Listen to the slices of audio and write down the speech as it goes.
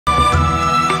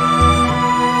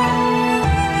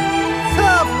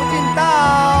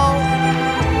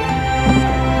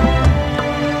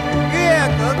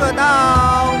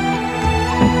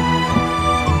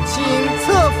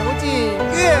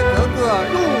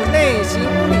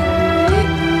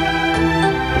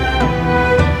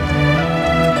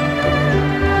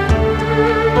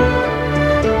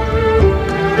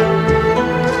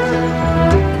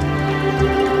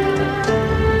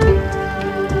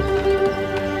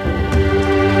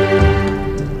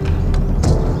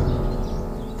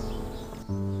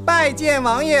拜见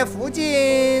王爷福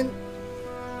晋。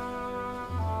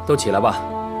都起来吧。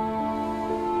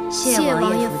谢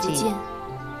王爷福晋。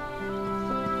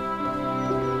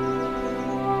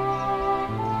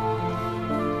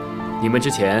你们之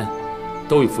前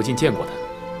都与福晋见过的。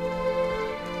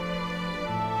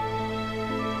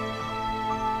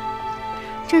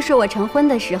这是我成婚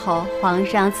的时候皇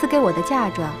上赐给我的嫁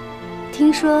妆，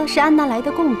听说是安拿来的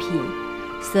贡品，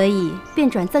所以便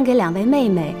转赠给2位妹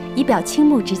妹，以表倾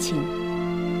慕之情。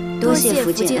多谢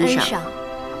福晋恩赏。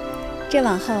这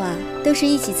往后啊，都是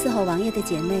一起伺候王爷的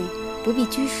姐妹，不必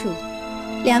拘束。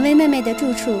2位妹妹的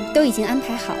住处都已经安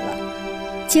排好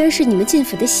了。今儿是你们进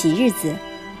府的喜日子，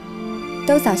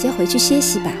都早些回去歇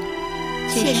息吧。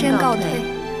妾身告退。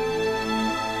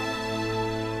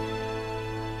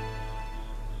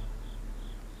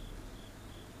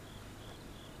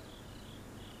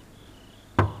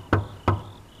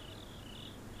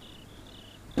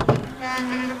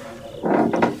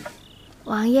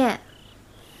王爷，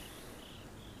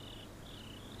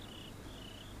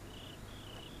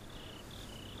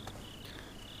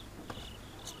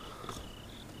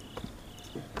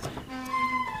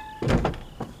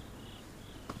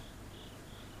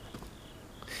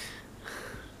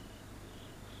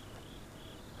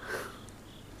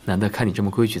难得看你这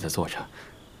么规矩的坐着，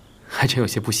还真有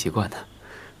些不习惯呢。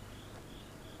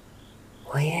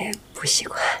我也不习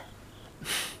惯。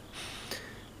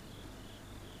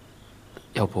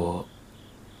要不，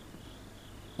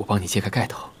我帮你揭开盖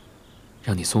头，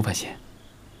让你松快些。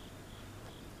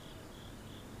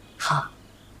好。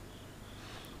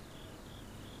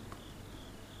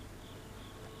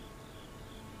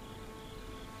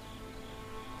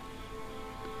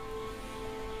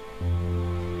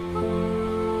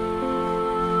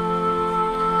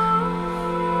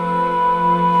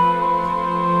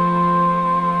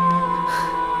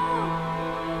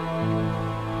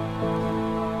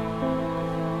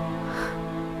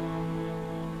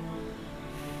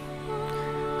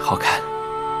好看，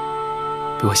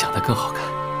比我想的更好看。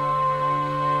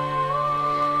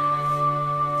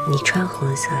你穿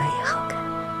红色也好看。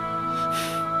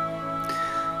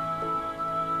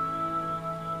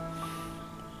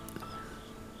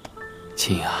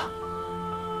青莹啊，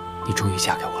你终于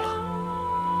嫁给我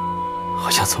了，好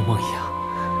像做梦一样。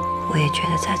我也觉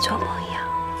得在做梦一样。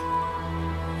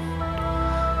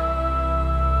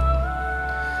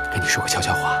跟你说个悄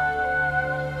悄话。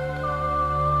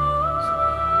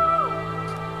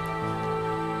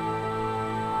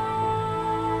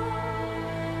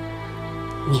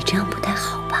你这样不太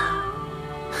好吧？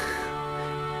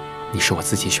你是我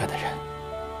自己选的人，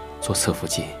做侧福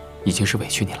晋已经是委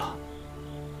屈你了。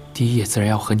第一夜自然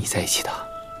要和你在一起的。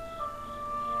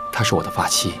她是我的发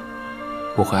妻，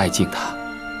我会爱敬她，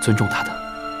尊重她的。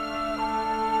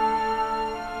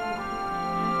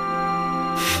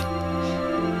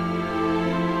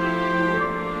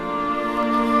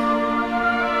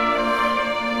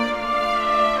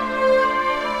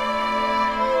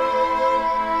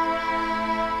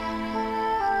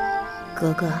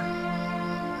格格，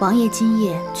王爷今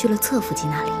夜去了侧福晋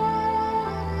那里。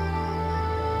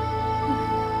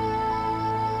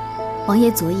王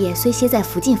爷昨夜虽歇在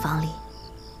福晋房里，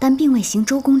但并未行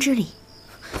周公之礼。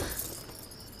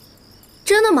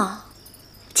真的吗？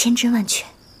千真万确。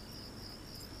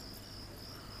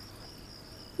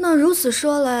那如此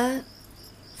说来，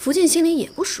福晋心里也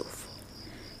不舒服。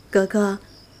格格，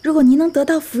如果您能得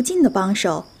到福晋的帮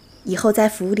手，以后在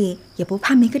府里也不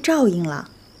怕没个照应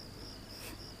了。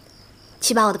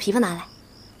去把我的琵琶拿来。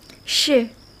是。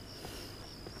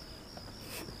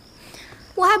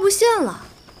我还不信了，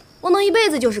我能一辈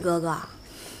子就是格格。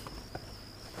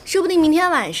说不定明天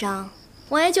晚上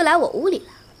王爷就来我屋里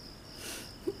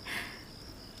了。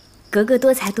格格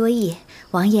多才多艺，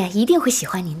王爷一定会喜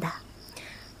欢您的。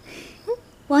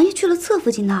王爷去了侧福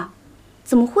晋那儿，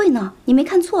怎么会呢？你没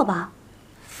看错吧？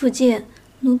福晋，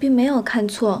奴婢没有看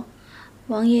错，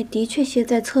王爷的确歇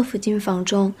在侧福晋房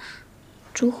中。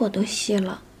烛火都熄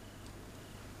了。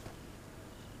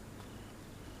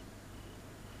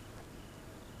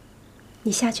你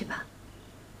下去吧。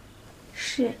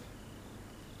是。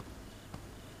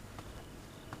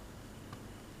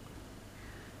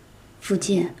福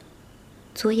晋，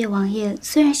昨夜王爷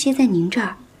虽然歇在您这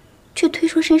儿，却推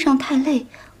说身上太累，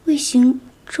未行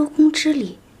周公之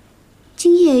礼。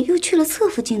今夜又去了侧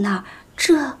福晋那儿，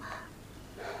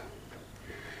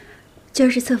今儿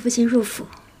是侧福晋入府。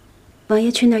王爷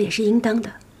去那儿也是应当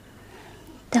的，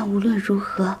但无论如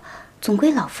何，总归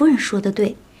老夫人说的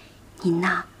对，您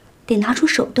呐得拿出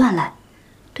手段来，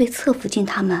对侧福晋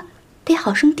他们得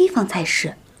好生提防才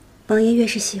是。王爷越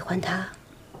是喜欢他，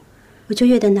我就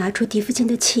越得拿出嫡福晋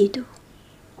的气度。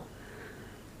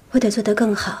我得做得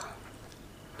更好，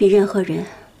比任何人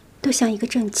都像一个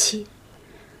正妻。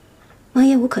王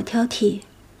爷无可挑剔，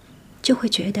就会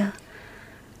觉得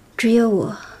只有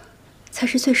我才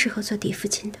是最适合做嫡父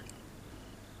亲的。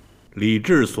礼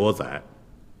制所载，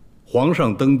皇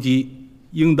上登基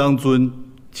应当尊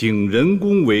景仁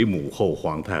宫为母后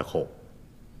皇太后。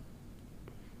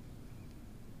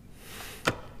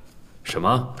什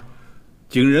么？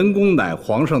景仁宫乃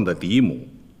皇上的嫡母，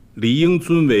理应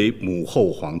尊为母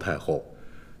后皇太后。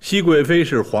熹贵妃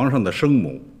是皇上的生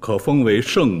母，可封为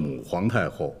圣母皇太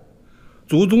后。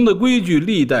祖宗的规矩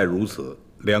历代如此，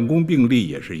两宫并立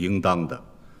也是应当的。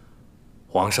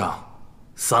皇上，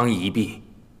丧仪一毕，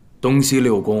东西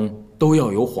六宫都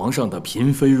要由皇上的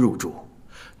嫔妃入住，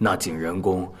那景仁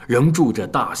宫仍住着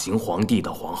大行皇帝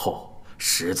的皇后，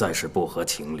实在是不合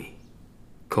情理。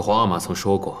可皇阿玛曾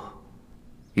说过，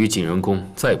与景仁宫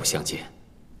再不相见。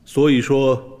所以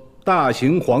说，大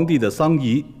行皇帝的丧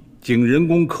仪，景仁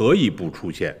宫可以不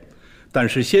出现，但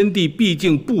是先帝毕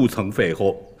竟不曾废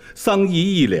后，丧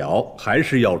仪一了，还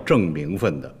是要正名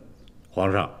分的。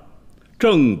皇上，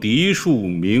正嫡庶，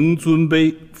明尊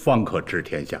卑，方可治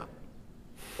天下。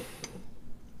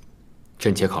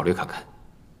臣妾考虑看看。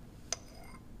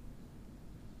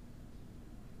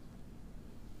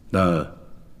那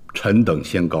臣等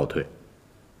先告退。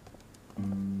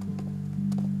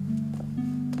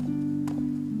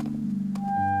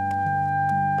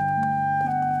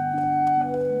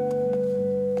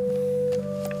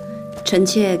臣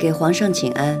妾给皇上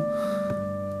请安。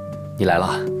你来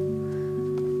了。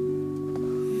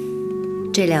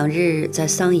这2日在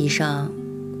丧仪上，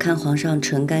看皇上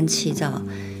唇干气燥，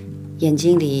眼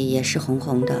睛里也是红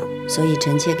红的，所以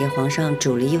臣妾给皇上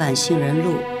煮了1碗杏仁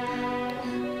露，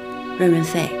润润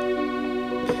肺。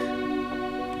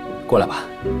过来吧。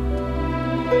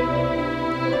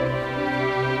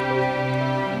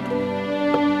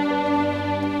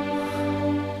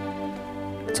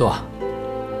坐。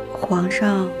皇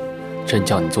上，朕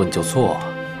叫你坐你就坐。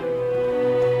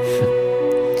哼，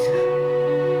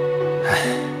哎，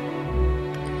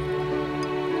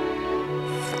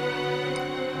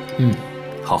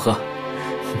好喝。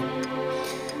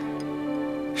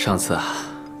上次啊，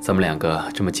咱们2个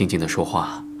这么静静的说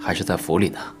话，还是在府里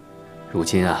呢。如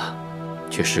今啊，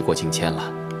却时过境迁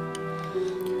了。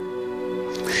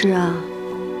是啊，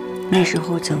那时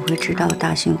候怎会知道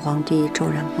大行皇帝骤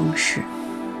然崩逝？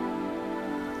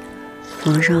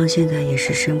皇上现在也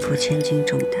是身负千斤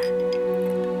重担。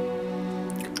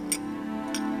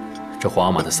这皇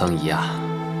阿玛的丧仪啊，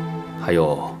还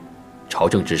有朝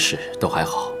政之事都还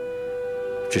好，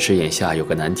只是眼下有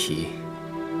个难题，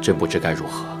朕不知该如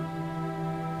何。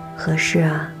何事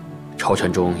啊？朝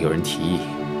臣中有人提议，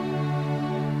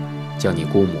将你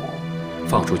姑母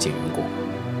放出景仁宫，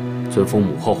尊封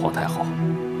母后皇太后。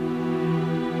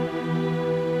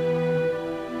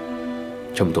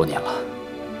这么多年了，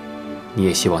你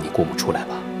也希望你姑母出来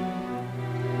吧？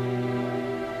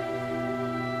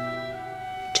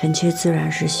臣妾自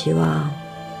然是希望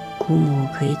姑母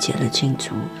可以解了禁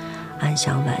足，安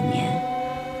享晚年，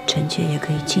臣妾也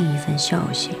可以尽一份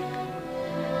孝心。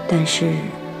但是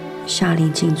下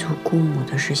令禁足姑母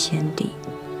的是先帝，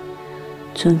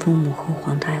尊封母后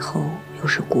皇太后又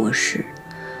是国事，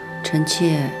臣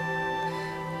妾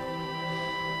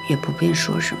也不便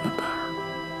说什么吧。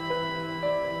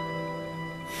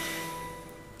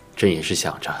朕也是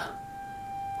想着，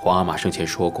皇阿玛生前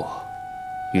说过，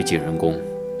与景仁宫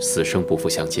死生不复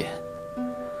相见，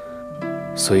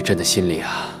所以朕的心里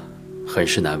啊，很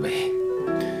是难为。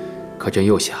可朕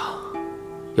又想，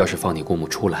要是放你姑母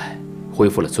出来，恢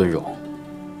复了尊荣，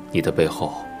你的背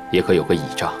后也可有个倚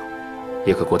仗，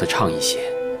也可过得畅一些。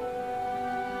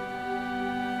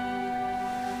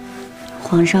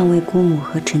皇上为姑母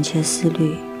和臣妾思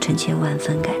虑，臣妾万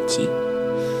分感激。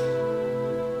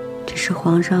只是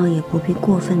皇上也不必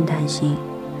过分担心，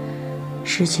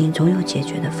事情总有解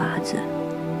决的法子。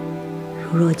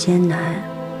如若艰难，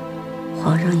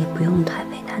皇上也不用太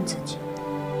为难自己。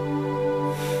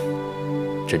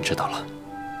朕知道了。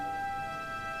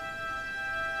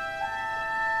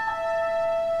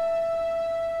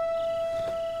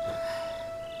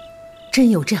真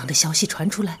有这样的消息传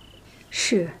出来？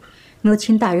是，奴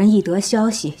亲大人一得消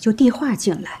息就递话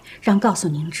进来，让告诉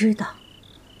您知道。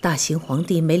大行皇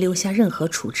帝没留下任何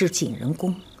处置景仁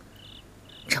宫，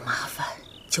这麻烦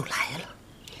就来了。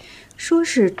说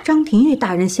是张廷玉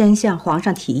大人先向皇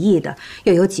上提议的，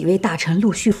又有几位大臣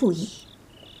陆续附议。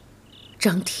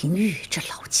张廷玉这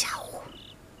老家伙，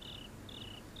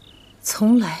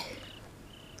从来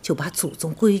就把祖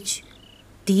宗规矩、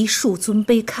嫡庶尊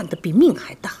卑看得比命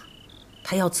还大。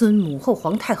他要尊母后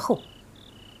皇太后，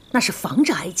那是防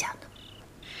着哀家呢。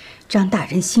张大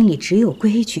人心里只有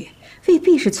规矩，未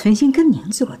必是存心跟您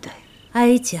作对。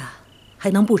哀家还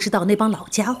能不知道那帮老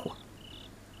家伙？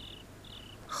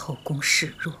后宫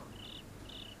示弱，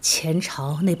前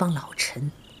朝那帮老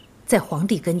臣，在皇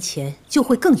帝跟前就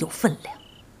会更有分量。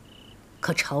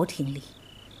可朝廷里，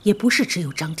也不是只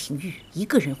有张廷玉一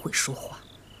个人会说话。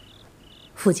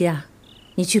傅家，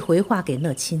你去回话给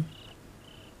讷亲，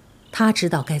他知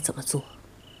道该怎么做。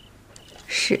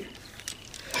是。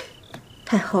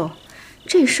太后，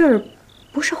这事儿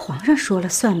不是皇上说了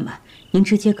算吗？您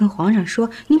直接跟皇上说，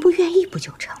您不愿意不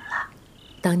就成了？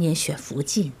当年选福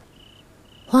晋，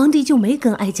皇帝就没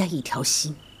跟哀家一条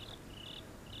心。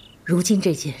如今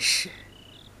这件事，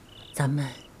咱们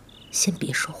先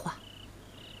别说话。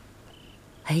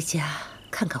哀家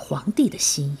看看皇帝的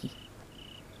心意，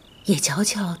也瞧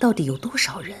瞧到底有多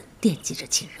少人惦记着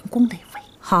景仁宫那位。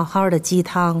好好的鸡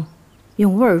汤，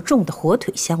用味儿重的火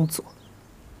腿相佐，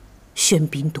喧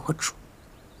宾夺主。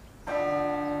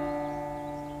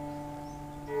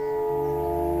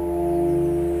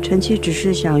臣妾只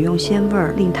是想用鲜味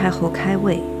儿令太后开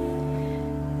胃，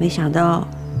没想到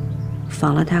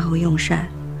访了太后用膳，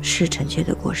是臣妾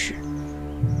的过失。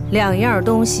两样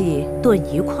东西炖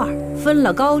一块儿，分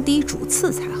了高低主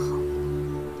次才好。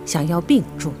想要并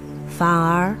重，反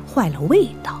而坏了味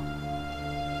道。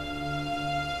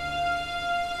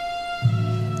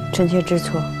臣妾知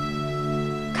错。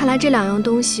看来这两样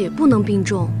东西不能并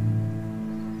重。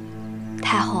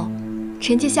太后，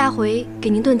臣妾下回给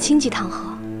您炖清鸡汤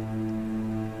喝。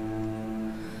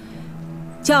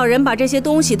叫人把这些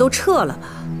东西都撤了吧，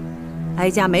哀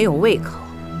家没有胃口。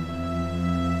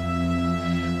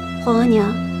皇额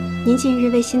娘，您近日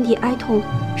为心底哀痛，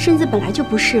身子本来就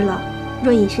不适了，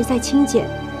若饮食再清简，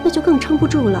那就更撑不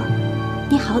住了。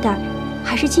您好歹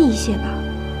还是进一些吧。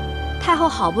太后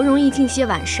好不容易进些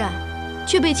晚膳，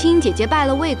却被青樱姐姐败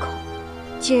了胃口。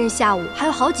今日下午还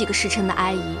有好几个时辰的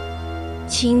哀仪，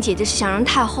青樱姐姐是想让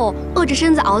太后饿着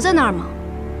身子熬在那儿吗？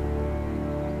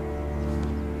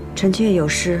臣妾有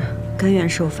失，甘愿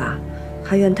受罚，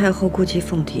还愿太后顾及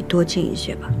凤体，多进一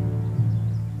些吧。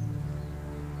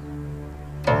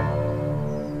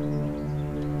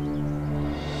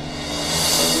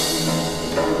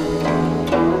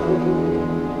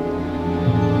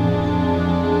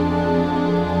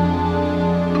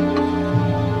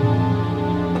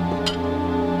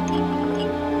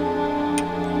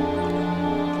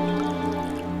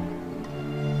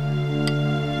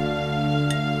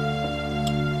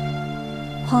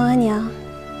皇额娘，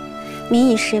民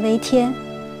以食为天，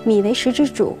米为食之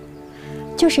主，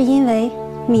就是因为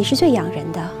米是最养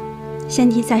人的。先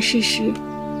帝在世时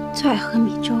最爱喝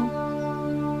米粥，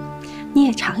你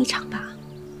也尝一尝吧。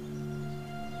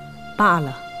罢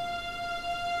了。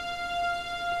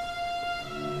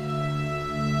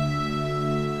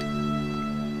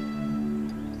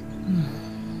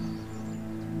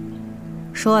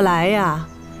说来呀，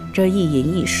这一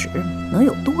饮一食能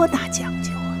有多大讲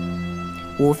究？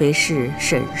无非是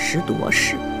审时度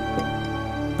势，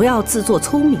不要自作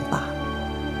聪明罢了。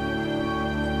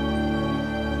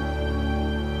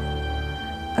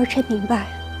儿臣明白。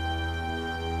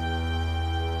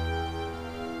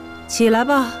起来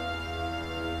吧。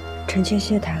臣妾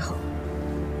谢太后。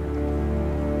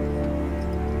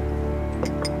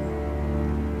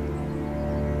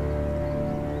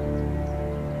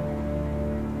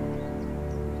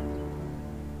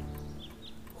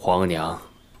皇额娘，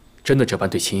真的这般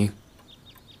对青樱？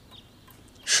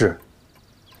是。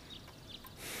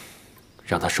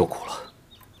让她受苦了。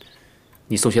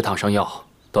你送些躺伤药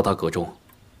到她阁中，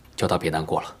叫她别难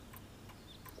过了。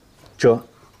这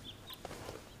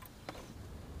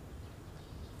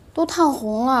都烫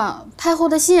红了，太后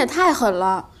的心也太狠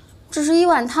了，只是一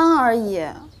碗汤而已。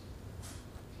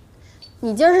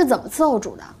你今儿是怎么伺候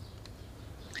煮的？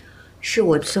是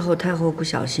我伺候太后不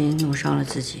小心弄伤了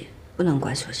自己，不能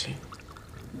怪索性。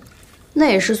那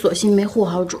也是索性没护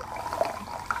好煮。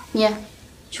你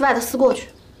去外头思过去。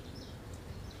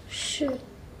是。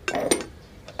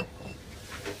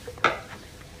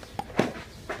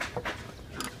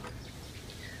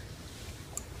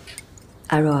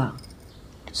阿若，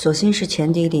索性是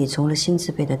前邸里从了新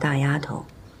字辈的大丫头，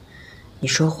你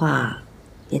说话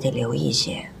也得留意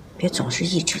些，别总是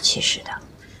颐指气使的。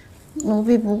奴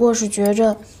婢不过是觉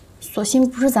着，索性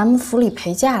不是咱们府里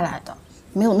陪嫁来的，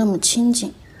没有那么亲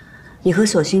近。你和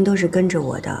索性都是跟着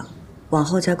我的，往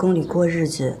后在宫里过日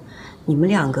子，你们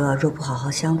两个若不好好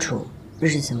相处，日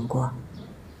子怎么过？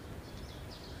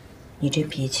你这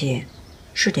脾气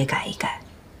是得改一改。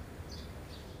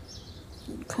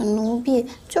可奴婢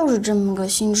就是这么个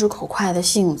心直口快的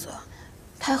性子，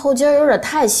太后今儿有点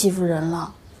太欺负人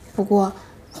了。不过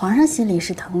皇上心里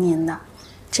是疼您的，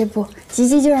这不，吉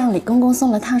吉就让李公公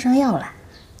送了烫伤药来。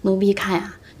奴婢看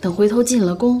呀，等回头进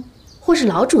了宫，或是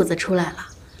老主子出来了，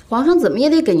皇上怎么也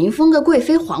得给您封个贵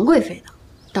妃、皇贵妃的，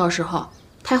到时候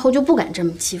太后就不敢这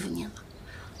么欺负您了。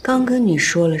刚跟你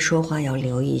说了，说话要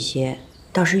留一些，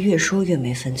倒是越说越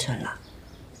没分寸了。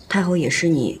太后也是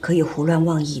你可以胡乱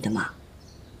妄议的嘛，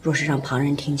若是让旁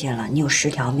人听见了，你有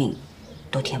10条命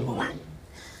都填不满。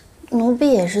奴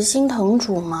婢也是心疼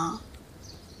主嘛。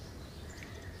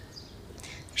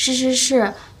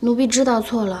是，奴婢知道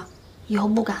错了，以后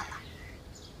不敢了。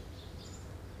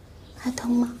还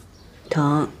疼吗？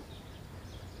疼。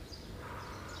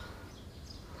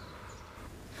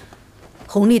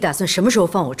弘历打算什么时候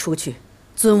放我出去，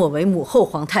尊我为母后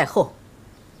皇太后？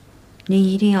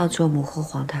你一定要做母后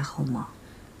皇太后吗？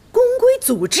宫规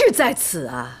祖制在此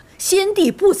啊，先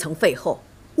帝不曾废后，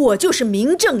我就是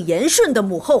名正言顺的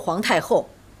母后皇太后，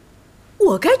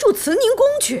我该住慈宁宫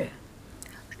去。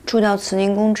住到慈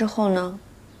宁宫之后呢，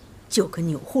就跟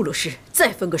钮祜禄似，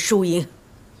再分个输赢。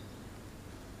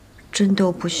争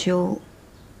斗不休，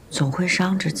总会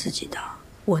伤着自己的。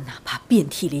我哪怕遍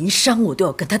体鳞伤，我都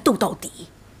要跟他斗到底。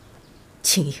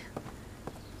青樱，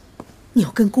你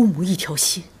要跟姑母一条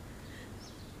心，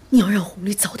你要让弘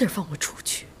历早点放我出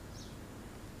去。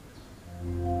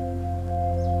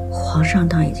皇上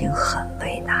倒已经很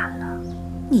为难了。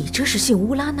你这是姓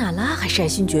乌拉那拉还是爱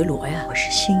新觉罗呀？我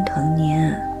是心疼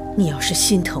您。你要是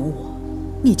心疼我，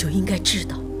你就应该知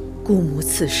道，姑母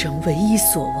此生唯一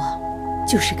所望，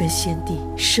就是跟先帝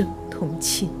生同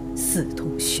亲，死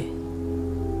同血。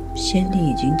先帝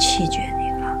已经弃绝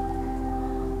你了，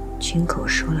亲口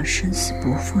说了生死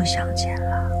不复相见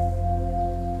了。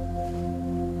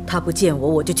他不见我，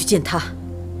我就去见他。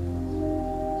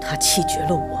他弃绝了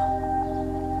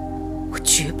我，我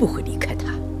绝不会离开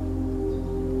他。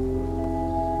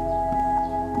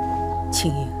青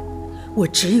樱，我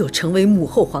只有成为母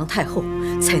后皇太后，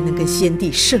才能跟先帝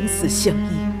生死相依。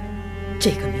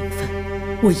这个名分，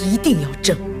我一定要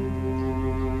争。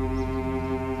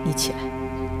你起来。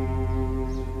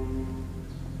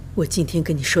我今天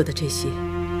跟你说的这些，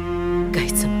该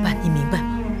怎么办？你明白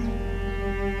吗？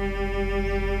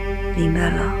明白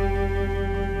了。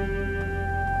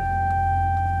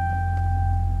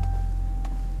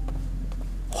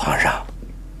皇上，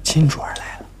金主儿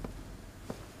来了。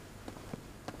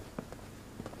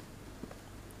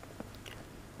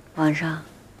皇上，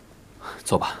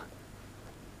坐吧。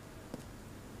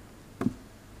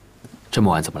这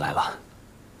么晚怎么来了？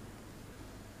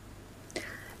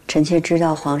臣妾知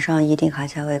道皇上一定还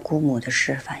在为姑母的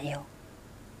事烦忧。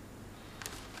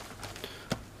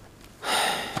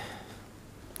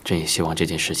朕也希望这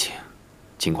件事情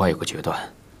尽快有个决断。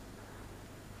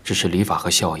只是礼法和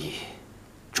孝义，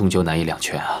终究难以两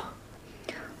全啊。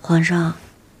皇上，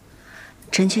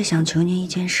臣妾想求您一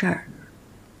件事儿。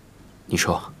你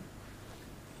说。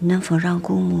能否让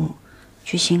姑母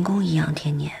去行宫颐养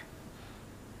天年？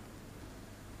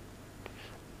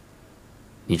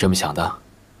你这么想的？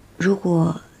如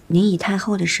果您以太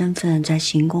后的身份在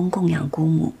行宫供养姑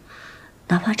母，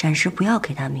哪怕暂时不要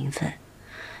给她名分，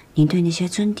您对那些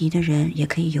尊嫡的人也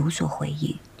可以有所回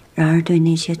应。然而对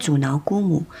那些阻挠姑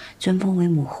母尊封为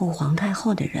母后皇太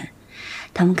后的人，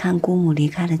他们看姑母离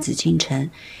开了紫禁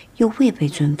城，又未被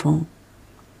尊封，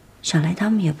想来他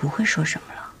们也不会说什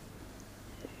么了。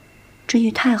至于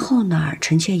太后那儿，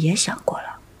臣妾也想过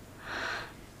了。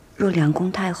若两宫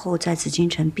太后在紫禁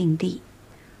城并立，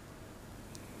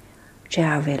这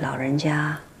2位老人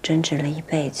家争执了一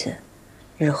辈子，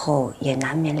日后也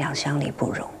难免两相离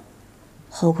不容，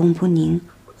后宫不宁，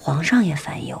皇上也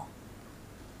烦忧。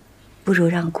不如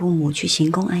让姑母去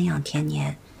行宫安养天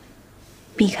年，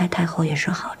避开太后也是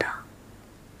好的。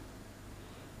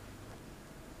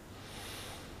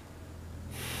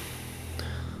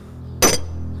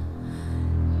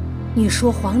你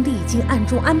说皇帝已经暗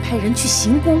中安排人去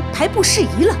行宫排布事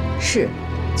宜了？是，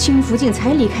清福晋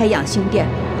才离开养心殿，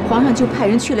皇上就派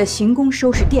人去了行宫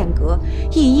收拾殿阁，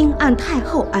亦应按太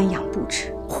后安养布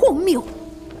置。荒谬！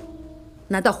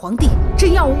难道皇帝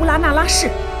真要乌拉那拉氏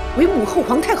为母后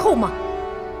皇太后吗？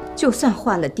就算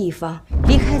换了地方，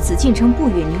离开紫禁城不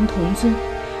与您同尊，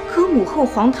可母后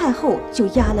皇太后就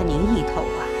压了您一头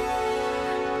啊！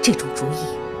这种主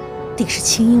意，定是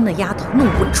青樱那丫头弄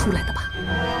混出来的吧？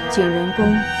景仁宫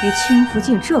与清福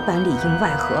晋这般里应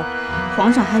外合，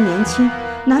皇上还年轻，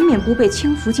难免不被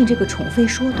清福晋这个宠妃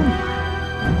说动啊。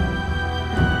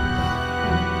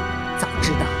早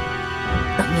知道，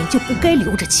当年就不该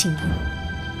留着青樱。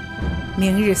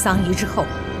明日丧仪之后，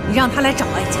你让她来找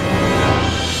哀家。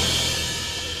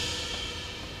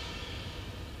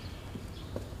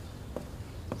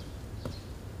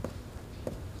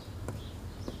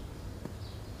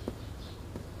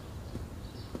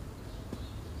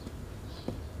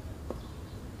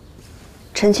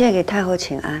臣妾给太后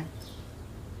请安。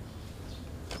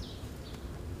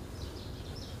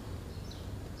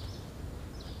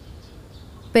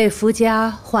被福家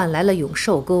换来了永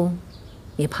寿宫，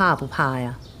你怕不怕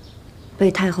呀？被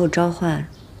太后召唤，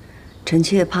臣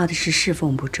妾怕的是侍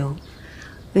奉不周，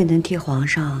未能替皇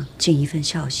上尽一份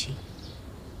孝心。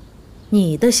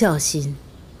你的孝心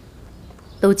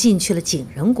都进去了景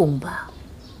仁宫吧？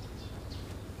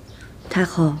太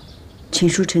后，请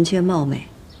恕臣妾冒昧，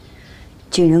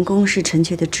景仁宫是臣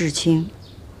妾的至亲，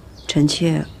臣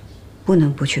妾不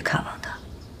能不去看望他。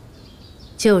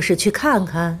就是去看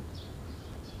看。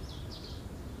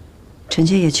臣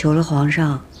妾也求了皇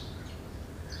上，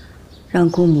让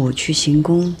姑母去行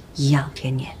宫颐养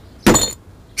天年。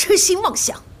痴心妄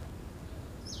想！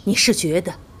你是觉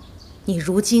得，你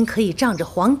如今可以仗着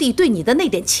皇帝对你的那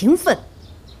点情分，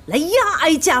来压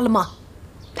哀家了吗？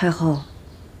太后，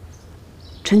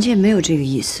臣妾没有这个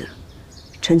意思，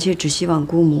臣妾只希望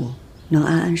姑母能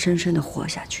安安生生地活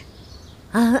下去。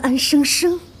安安生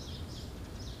生？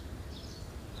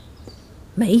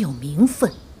没有名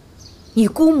分，你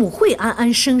姑母会安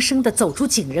安生生地走出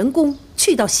景仁宫，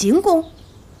去到行宫？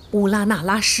乌拉那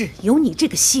拉氏有你这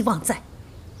个希望在，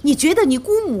你觉得你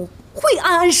姑母会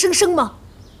安安生生吗？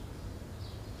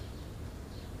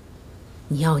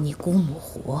你要你姑母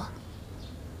活，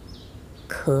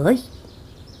可以。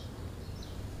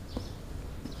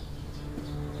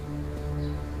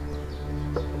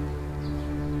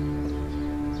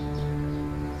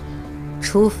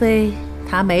除非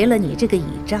他没了你这个倚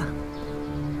仗，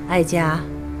哀家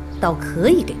倒可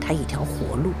以给他一条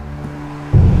活路。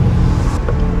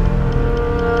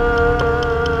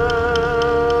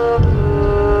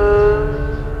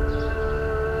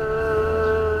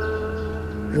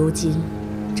如今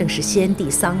正是先帝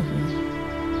丧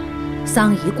仪，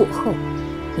丧仪过后，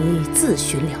你自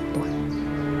寻了断。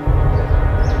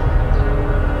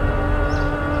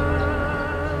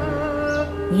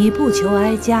你不求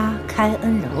哀家开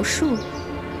恩饶恕？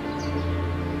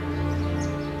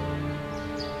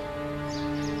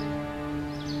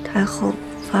太后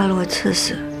发落赐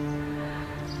死，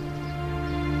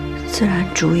自然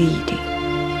主意已定。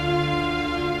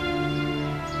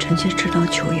臣妾知道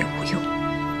求也无用。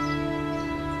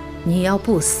你要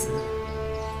不死，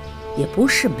也不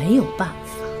是没有办法。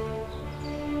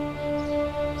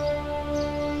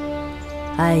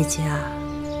哀家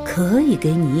可以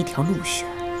给你一条路选。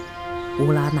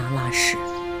乌拉那拉氏，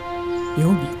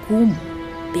有你姑母，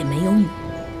便没有你；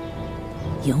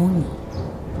有你，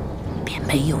便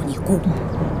没有你姑母。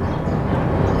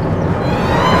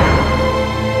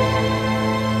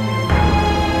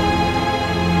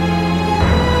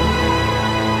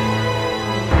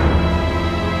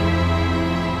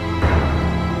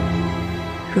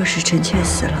若是臣妾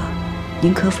死了，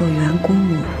您可否圆姑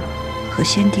母和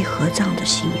先帝合葬的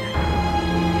心愿？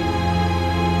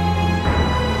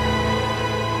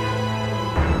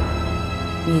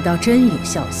你倒真有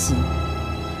孝心。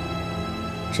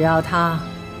只要他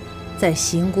在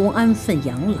行宫安分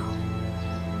养老，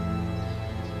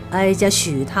哀家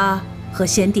许他和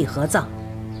先帝合葬，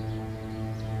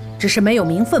只是没有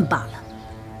名分罢了。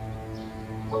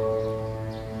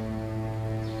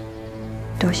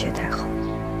多谢太后。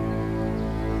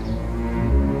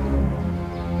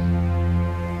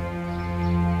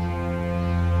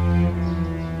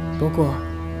不过，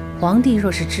皇帝若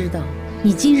是知道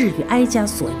你今日与哀家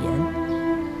所言，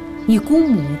你姑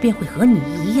母便会和你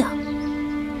一样，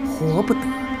活不得。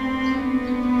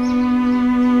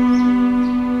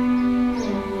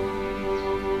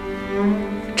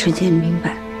臣妾明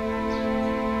白，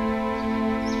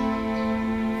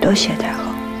多谢太后。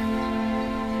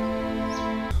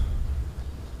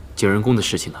景仁宫的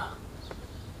事情呢，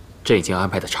朕已经安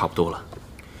排的差不多了，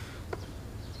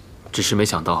只是没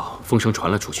想到风声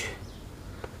传了出去，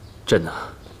朕呢，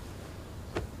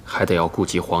还得要顾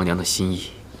及皇娘的心意。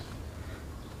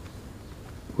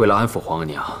为了安抚皇额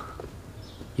娘，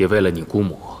也为了你姑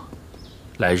母，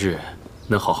来日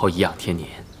能好好颐养天年，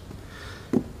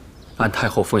按太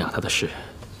后奉养她的事，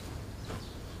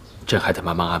朕还得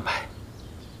慢慢安排。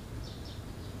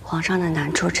皇上的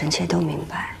难处，臣妾都明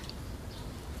白。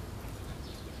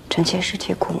臣妾是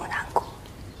替姑母难过。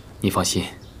你放心，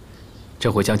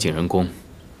朕会将景仁宫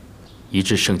移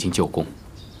至盛京旧宫，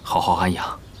好好安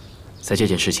养。在这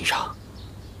件事情上，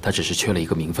他只是缺了一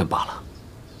个名分罢了。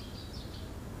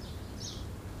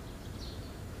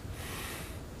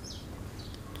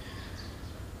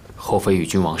后妃与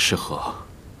君王失和，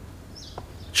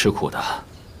吃苦的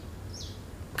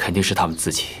肯定是他们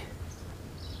自己。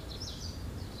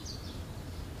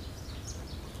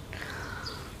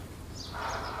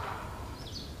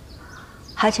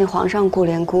还请皇上顾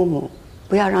怜姑母，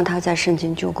不要让他在深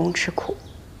进旧宫吃苦。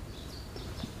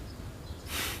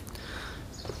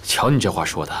瞧你这话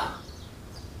说的，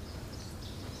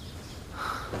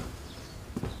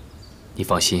你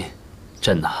放心，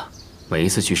朕呐，每一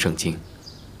次去盛京，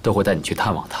都会带你去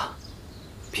探望他，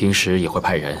平时也会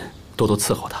派人多多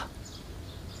伺候他。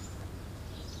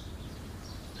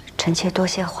臣妾多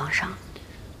谢皇上。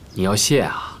你要谢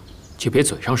啊，就别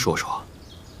嘴上说说。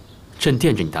朕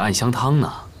惦着你的暗香汤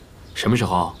呢，什么时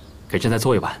候给朕再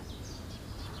做一碗？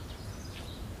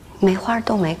梅花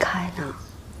都没开呢，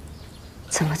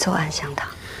怎么做暗香汤？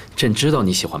朕知道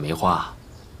你喜欢梅花，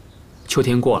秋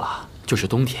天过了就是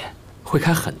冬天，会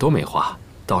开很多梅花，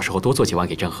到时候多做几碗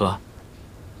给朕喝。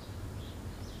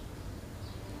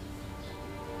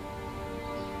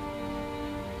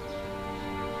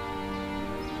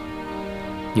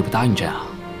你不答应朕啊？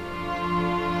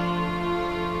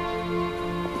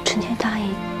臣妾答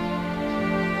应。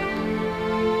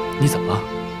你怎么了？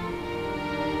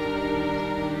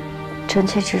臣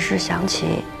妾只是想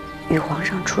起与皇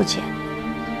上初见。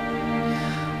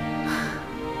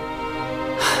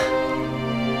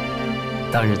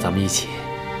当日咱们一起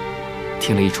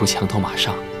听了一出墙头马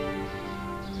上。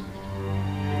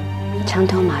墙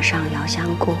头马上遥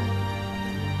相顾，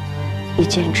一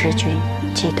见知君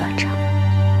即断肠。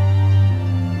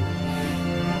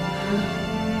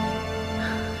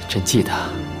朕记得。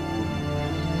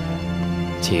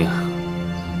青，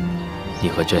你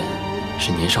和朕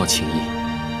是年少情谊，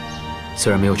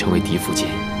虽然没有成为嫡福晋，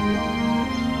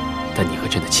但你和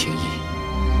朕的情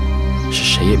谊是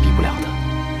谁也比不了的，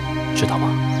知道吗？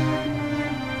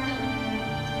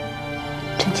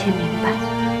臣妾明白。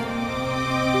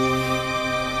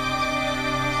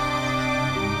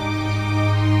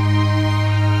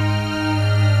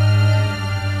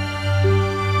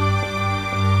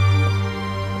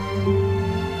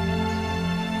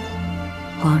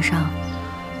皇上，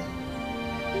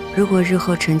如果日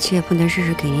后臣妾不能日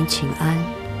日给您请安，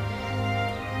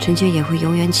臣妾也会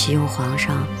永远祈佑皇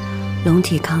上龙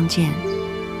体康健，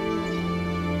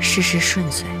事事顺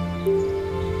遂。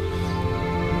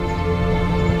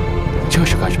这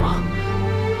是干什么？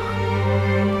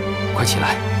快起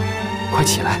来，快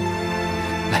起来！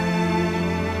来，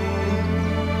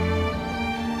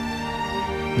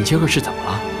你这个是怎么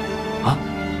了？啊？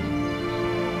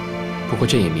不过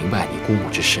朕也明白你姑母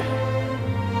之事。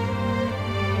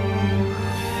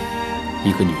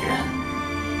一个女人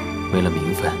为了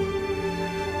名分，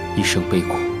一生悲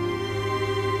苦。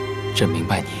朕明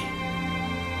白你，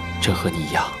朕和你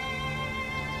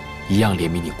一样怜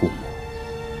悯你姑母。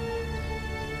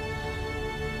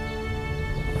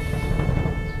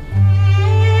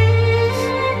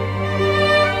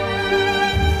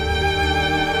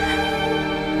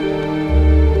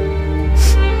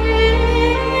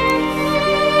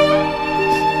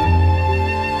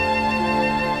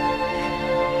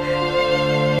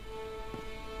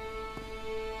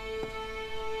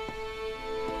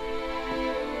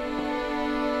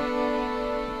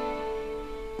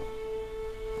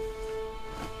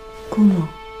姑母，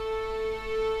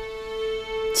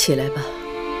起来吧，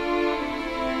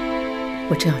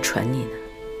我正要传你呢。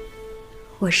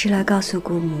我是来告诉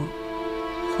姑母，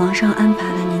皇上安排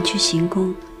了您去行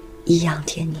宫颐养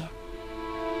天年。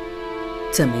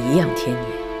怎么颐养天年？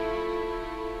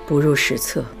不入史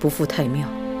册，不赴太庙，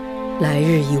来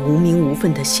日以无名无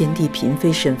分的先帝嫔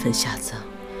妃身份下葬，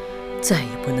再也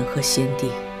不能和先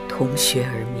帝同穴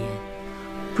而眠。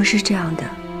不是这样的。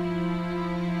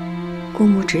姑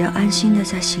母只要安心的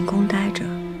在行宫待着，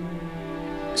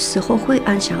死后会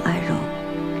安享爱肉，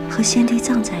和先帝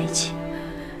葬在一起。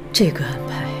这个安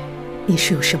排，你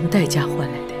是有什么代价换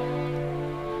来的呀？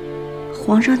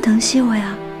皇上疼惜我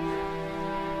呀，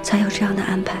才有这样的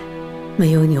安排。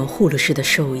没有你有护了氏的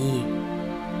授意，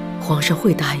皇上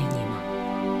会答应你吗？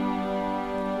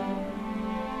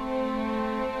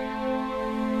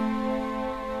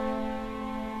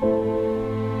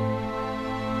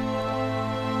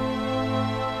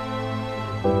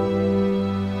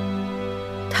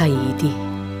他一定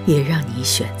也让你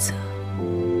选择。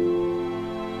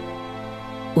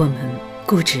我们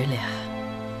姑侄俩，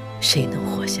谁能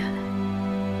活下来？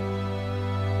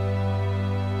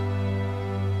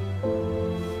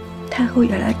太后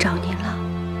也来找您了。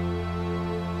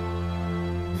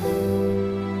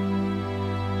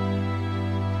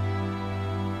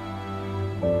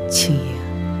青樱，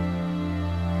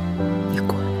你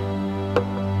过来。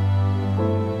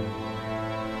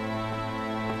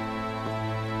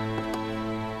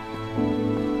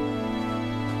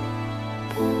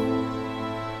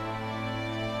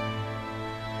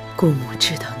姑母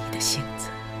知道你的性子，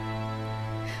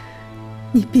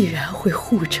你必然会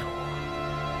护着我，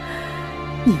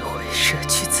你会舍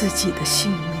去自己的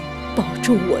性命，保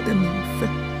住我的名分。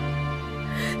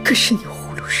可是你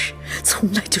呼噜氏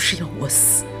从来就是要我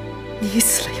死，你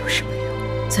死了有什么用？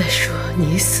再说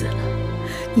你死了，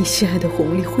你心爱的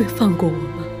弘历会放过我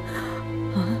吗？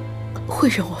啊，会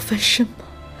让我翻身吗？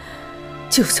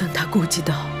就算他顾及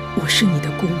到我是你的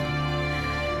姑母，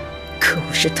可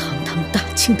我是堂堂大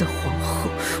清的皇后，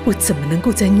我怎么能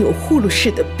够在钮祜禄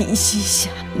氏的鼻息下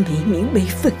没名没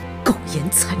分、苟延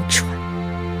残喘？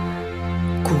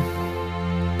姑母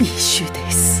必须得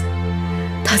死，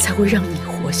他才会让你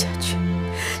活下去，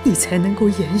你才能够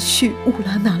延续乌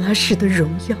拉那拉氏的荣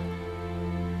耀。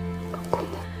姑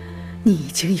母，你已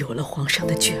经有了皇上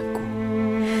的眷顾，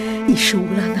你是乌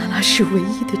拉那拉氏唯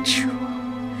一的指望。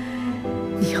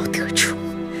你要得宠，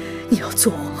你要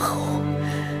做皇后。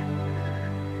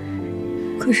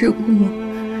可是姑母，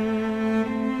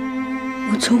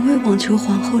我从未妄求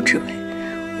皇后之位，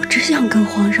我只想跟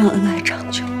皇上恩爱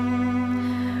长久。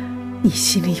你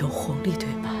心里有弘历对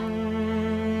吧？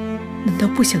难道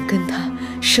不想跟他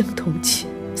生同寝，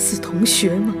死同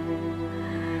穴吗？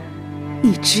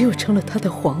你只有成了他的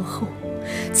皇后，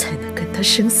才能跟他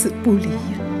生死不离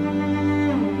呀。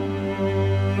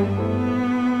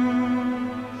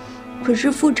可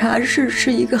是富察氏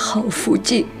是一个好福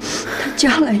晋，她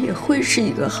将来也会是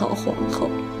一个好皇后。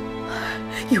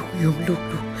庸庸碌碌，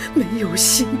没有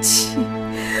心气，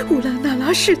乌拉那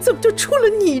拉氏怎么就出了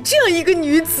你这样一个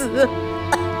女子？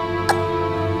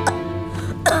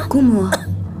姑母，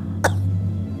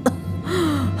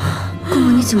姑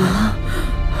母，你怎么了？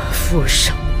佛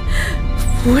上，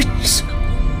佛上，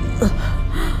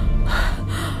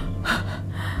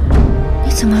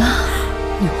你怎么了？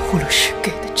钮祜禄氏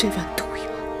给的这碗毒药，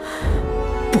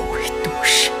不为毒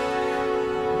身，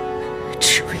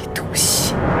只为毒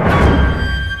心。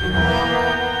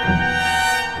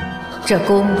这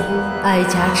宫里，哀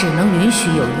家只能允许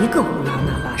有一个乌拉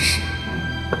那拉氏，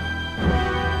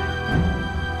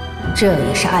这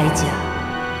也是哀家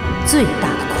最大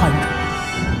的宽容。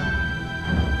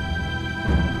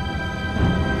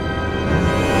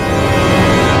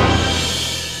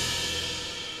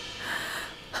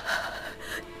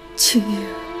青樱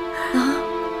啊，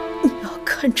你要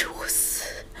看着我死，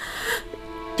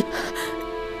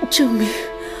证明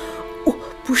我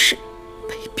不是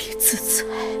卑鄙自裁，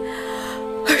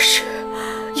而是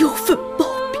有份报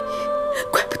比，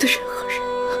怪不得任何人。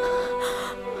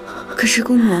可是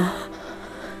姑母，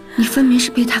你分明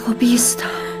是被太后逼死的。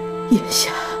眼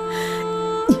下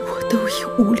你我都已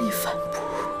无力反驳，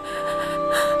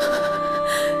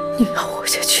你要活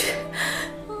下去，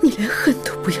你连恨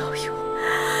都不要有。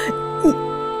你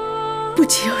不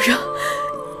仅要让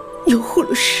钮祜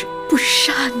禄氏不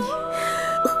杀你，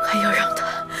还要让他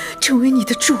成为你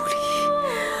的助理。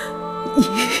你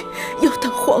要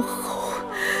当皇后，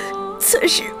才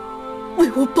是为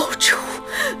我报仇，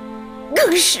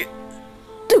更是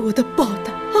对我的报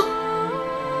答。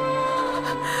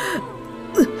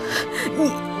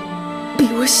你比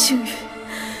我幸运，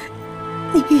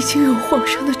你已经有皇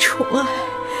上的宠爱，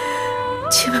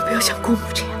千万不要像姑母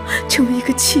这样成为一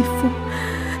个弃妇。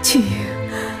青樱，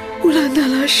乌拉那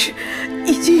拉氏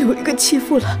已经有一个弃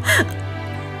妇了，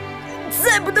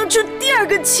再不能出第二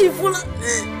个弃妇了。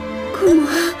姑母，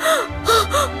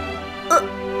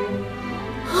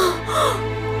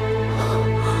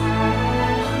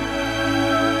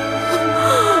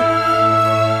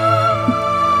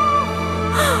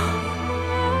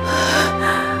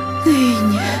那一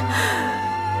年，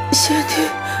先帝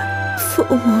封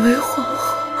我为皇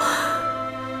后，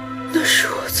那是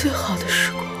我最好的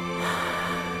时光，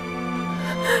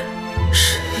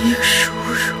身应殊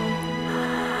荣，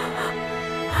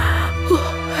我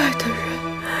爱的人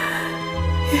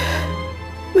也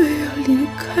没有离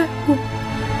开我。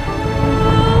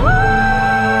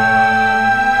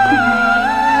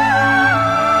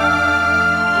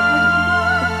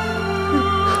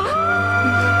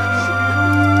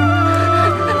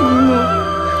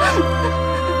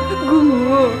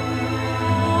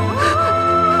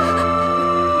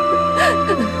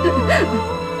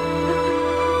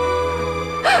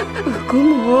姑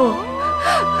母，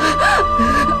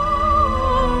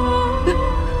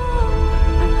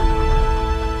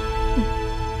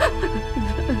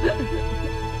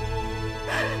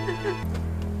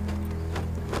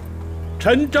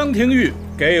臣张廷玉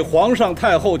给皇上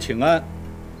太后请安。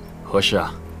何事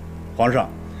啊？皇上，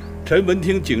臣闻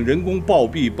听景仁宫暴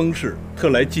毙崩逝，特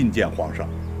来觐见皇上。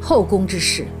后宫之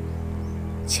事，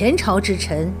前朝之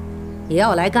臣也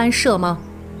要来干涉吗？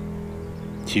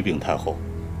启禀太后，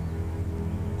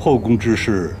后宫之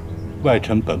事，外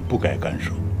臣本不该干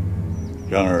涉。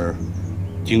然而，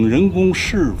景仁宫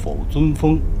是否尊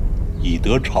封，以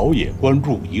得朝野关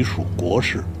注，以属国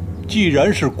事。既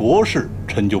然是国事，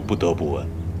臣就不得不问。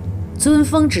尊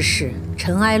封之事，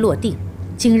尘埃落定，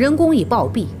景仁公已暴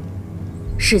毙，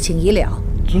事情已了。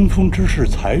尊封之事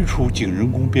才出，景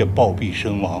仁公便暴毙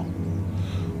身亡。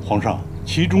皇上，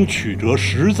其中曲折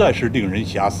实在是令人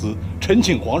遐思，臣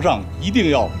请皇上一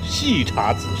定要细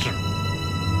查此事。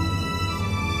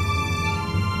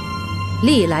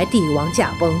历来帝王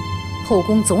驾崩，后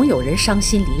宫总有人伤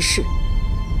心离世。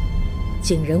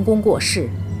景仁公过世，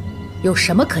有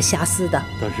什么可遐思的？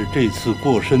但是这次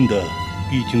过身的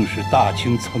毕竟是大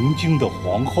清曾经的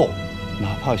皇后，哪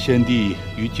怕先帝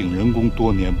与景仁公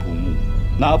多年不睦，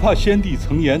哪怕先帝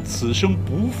曾言此生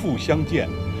不复相见，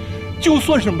就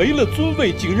算是没了尊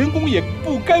位，景仁公也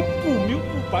不该不明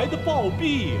不白的暴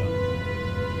毙呀！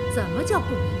怎么叫不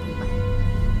明不白？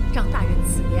张大人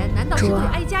此言难道是对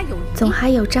哀家有疑？总还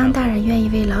有张大人愿意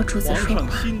为老主子说话。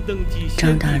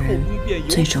张大人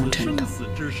最重朕的。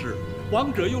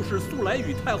王者又是素来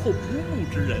与太后不睦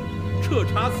之人，彻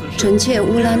查此事。臣妾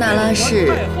乌拉那拉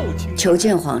氏求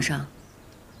见皇上。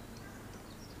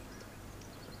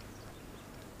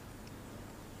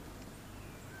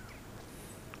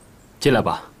进来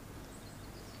吧。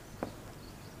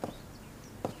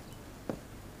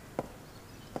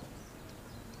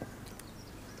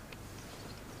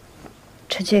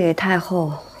臣妾给太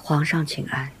后、皇上请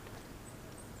安。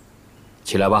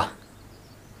起来吧。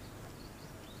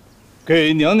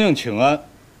给娘娘请安。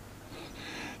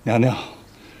娘娘，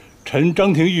臣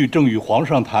张廷玉正与皇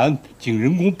上谈景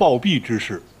仁公暴毙之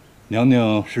事，娘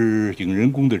娘是景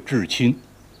仁公的至亲，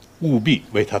务必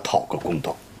为他讨个公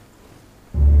道。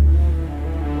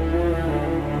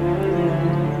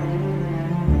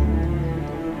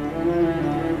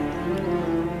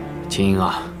青樱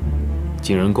啊，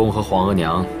景仁公和皇额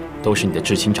娘都是你的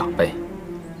至亲长辈，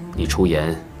你出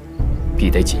言必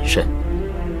得谨慎。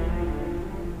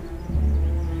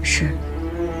是。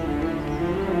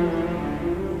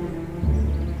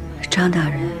张大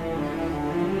人，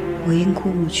我因姑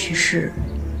母去世，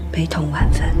悲痛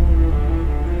万分。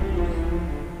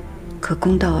可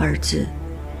公道二字，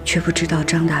却不知道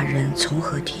张大人从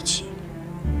何提起。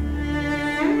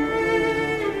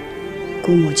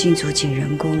姑母敬祖景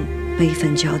仁公，悲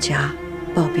愤交加，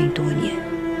暴病多年。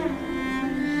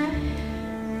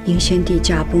因先帝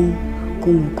驾崩，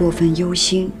姑母过分忧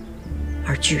心，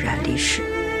而居然离世。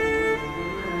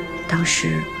当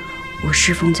时我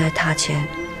侍奉在榻前，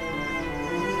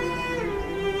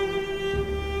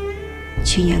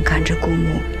亲眼看着姑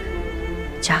母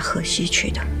驾鹤西去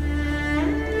的。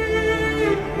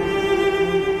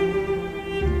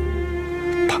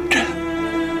当真？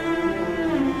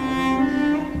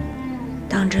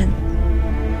当真。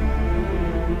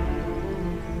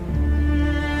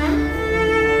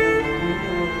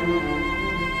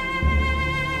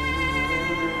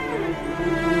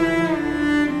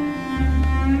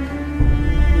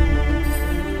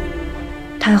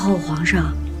太后、皇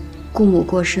上，姑母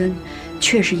过身，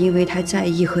确是因为太在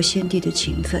意和先帝的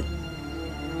情分。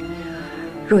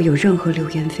若有任何流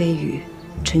言蜚语，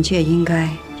臣妾应该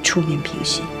出面平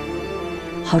息，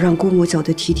好让姑母走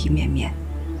得体体面面，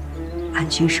安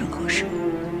心身后事。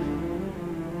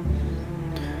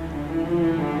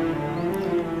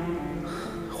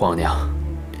皇娘，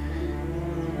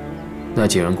那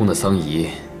景仁公的丧仪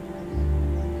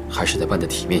还是得办得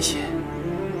体面些。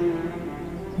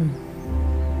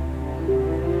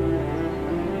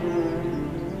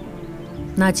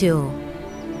那就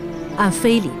按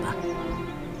非礼吧，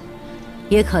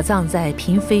也可葬在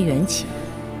嫔妃原寝。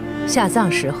下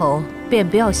葬时候便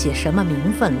不要写什么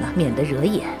名分了，免得惹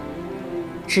眼。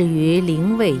至于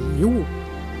灵位遗物，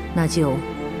那就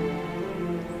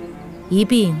一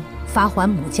并发还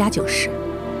母家就是。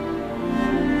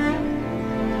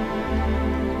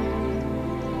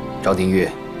张廷玉，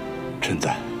臣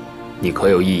在。你可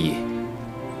有异议？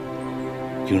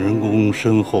景仁公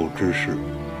身后之事，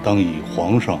当以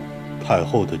皇上、太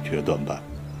后的决断办，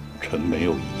臣没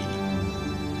有异议。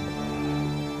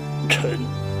臣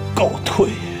告退。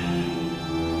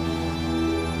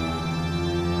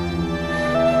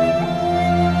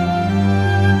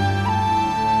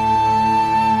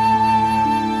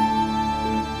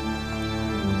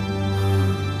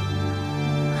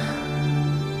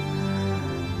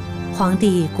皇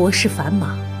帝国事繁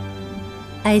忙，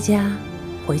哀家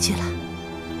回去了。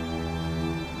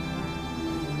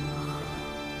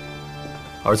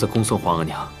儿子恭送皇额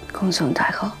娘。恭送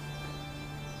太后。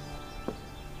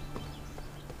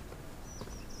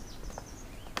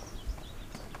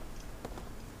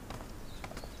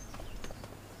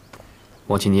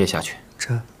王亲，你也下去。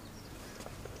这。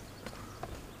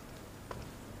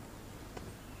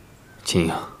青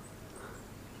樱，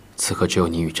此刻只有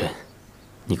你与朕，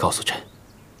你告诉朕，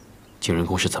景仁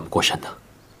宫是怎么过审的？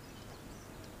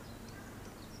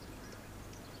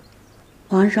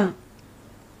皇上，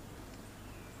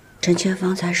臣妾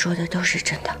方才说的都是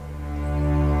真的。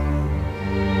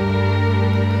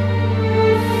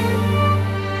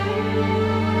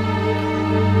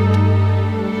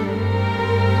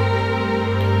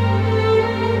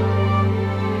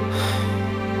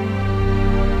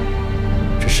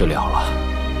这事了了，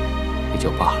也就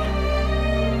罢了。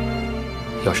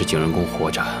要是景仁宫活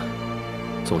着，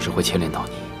总是会牵连到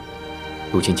你。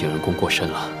如今景仁宫过身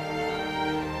了，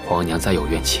皇娘再有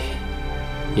怨气，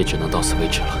也只能到此为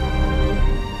止了。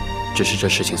只是这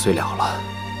事情虽了了，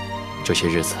这些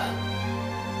日子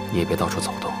你也别到处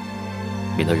走动，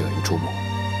免得惹人注目。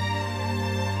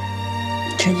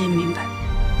臣妾明白。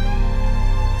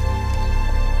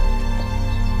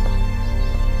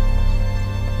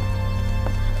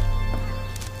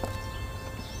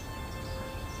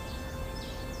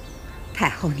太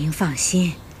后，您放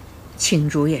心，青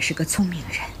竹也是个聪明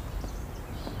人。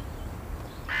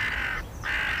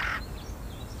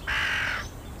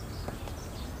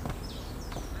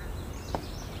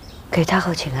给太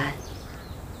后请安。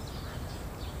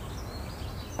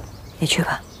你去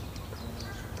吧。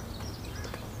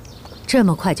这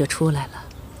么快就出来了，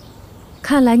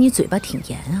看来你嘴巴挺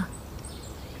严啊，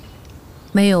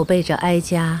没有背着哀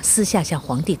家私下向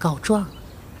皇帝告状。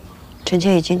臣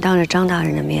妾已经当着张大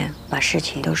人的面把事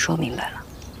情都说明白了。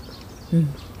嗯。